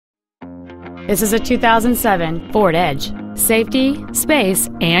This is a 2007 Ford Edge. Safety, space,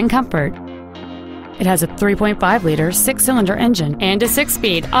 and comfort. It has a 3.5-liter 6-cylinder engine and a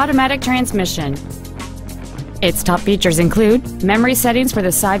 6-speed automatic transmission. Its top features include memory settings for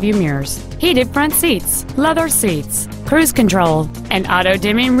the side view mirrors, heated front seats, leather seats, cruise control, an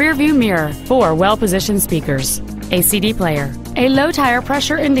auto-dimming rear-view mirror, 4 well-positioned speakers, a CD player, a low tire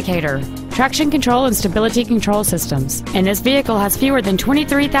pressure indicator, traction control and stability control systems, and this vehicle has fewer than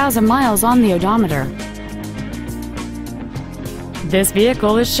 23,000 miles on the odometer. This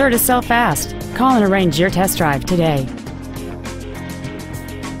vehicle is sure to sell fast. Call and arrange your test drive today.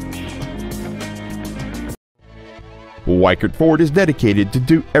 Weikert Ford is dedicated to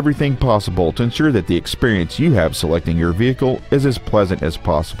do everything possible to ensure that the experience you have selecting your vehicle is as pleasant as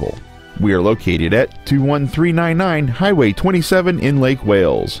possible. We are located at 21399 Highway 27 in Lake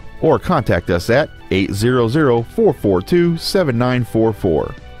Wales, or contact us at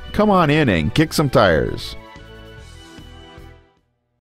 800-442-7944. Come on in and kick some tires.